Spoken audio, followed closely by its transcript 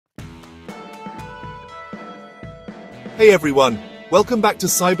Hey everyone, welcome back to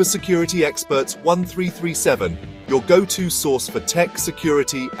Cybersecurity Experts 1337, your go-to source for tech,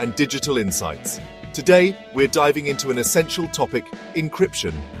 security, and digital insights. Today, we're diving into an essential topic,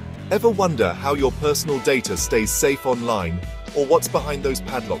 encryption. Ever wonder how your personal data stays safe online, or what's behind those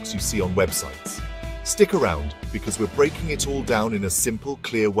padlocks you see on websites? Stick around, because we're breaking it all down in a simple,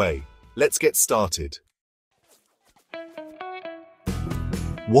 clear way. Let's get started.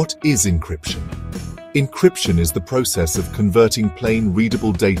 What is encryption? Encryption is the process of converting plain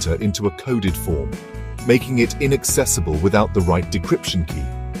readable data into a coded form, making it inaccessible without the right decryption key.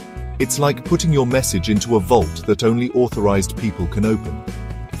 It's like putting your message into a vault that only authorized people can open.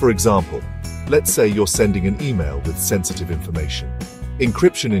 For example, let's say you're sending an email with sensitive information.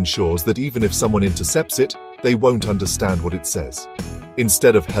 Encryption ensures that even if someone intercepts it, they won't understand what it says.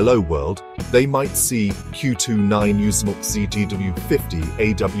 Instead of "Hello World," they might see Q29 USMLK ZGW50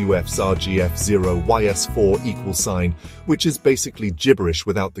 AWFs RGF0 YS4 =, which is basically gibberish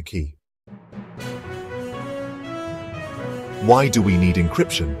without the key. Why do we need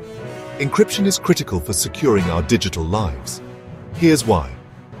encryption? Encryption is critical for securing our digital lives. Here's why.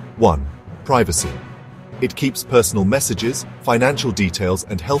 1. Privacy. It keeps personal messages, financial details,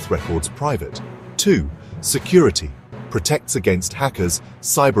 and health records private. 2. Security. Protects against hackers,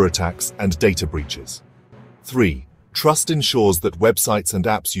 cyber attacks, and data breaches. 3. Trust ensures that websites and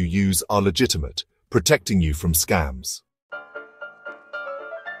apps you use are legitimate, protecting you from scams.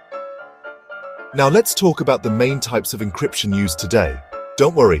 Now let's talk about the main types of encryption used today.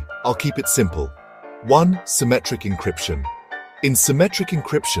 Don't worry, I'll keep it simple. 1. Symmetric encryption. In symmetric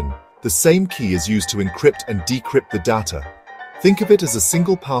encryption, the same key is used to encrypt and decrypt the data. Think of it as a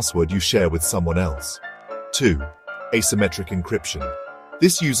single password you share with someone else. 2. Asymmetric encryption.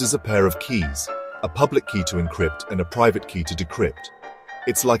 This uses a pair of keys, a public key to encrypt and a private key to decrypt.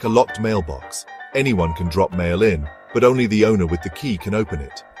 It's like a locked mailbox. Anyone can drop mail in, but only the owner with the key can open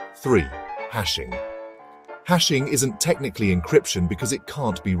it. 3. Hashing. Hashing isn't technically encryption because it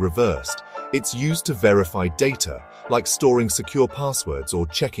can't be reversed. It's used to verify data, like storing secure passwords or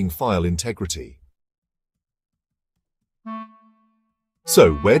checking file integrity.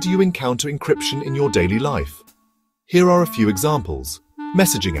 So, where do you encounter encryption in your daily life? Here are a few examples.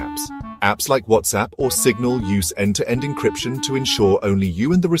 Messaging apps. Apps like WhatsApp or Signal use end-to-end encryption to ensure only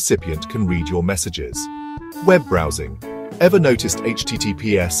you and the recipient can read your messages. Web browsing. Ever noticed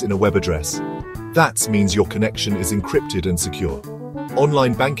HTTPS in a web address? That means your connection is encrypted and secure.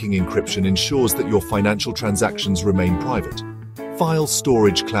 Online banking encryption ensures that your financial transactions remain private. File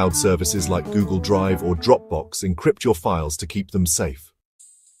storage cloud services like Google Drive or Dropbox encrypt your files to keep them safe.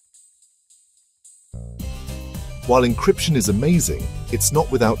 While encryption is amazing, it's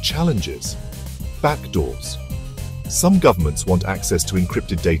not without challenges. Backdoors. Some governments want access to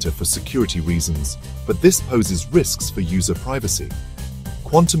encrypted data for security reasons, but this poses risks for user privacy.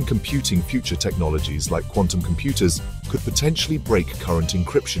 Quantum computing. Future technologies like quantum computers could potentially break current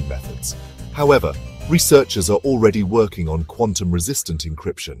encryption methods. However, researchers are already working on quantum-resistant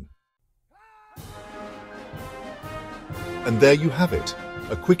encryption. And there you have it.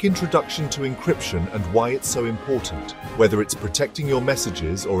 A quick introduction to encryption and why it's so important. Whether it's protecting your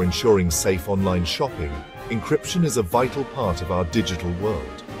messages or ensuring safe online shopping, encryption is a vital part of our digital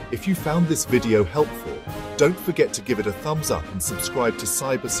world. If you found this video helpful, don't forget to give it a thumbs up and subscribe to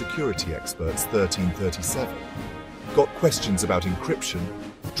Cybersecurity Experts 1337. Got questions about encryption?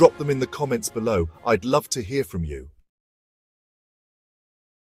 Drop them in the comments below. I'd love to hear from you.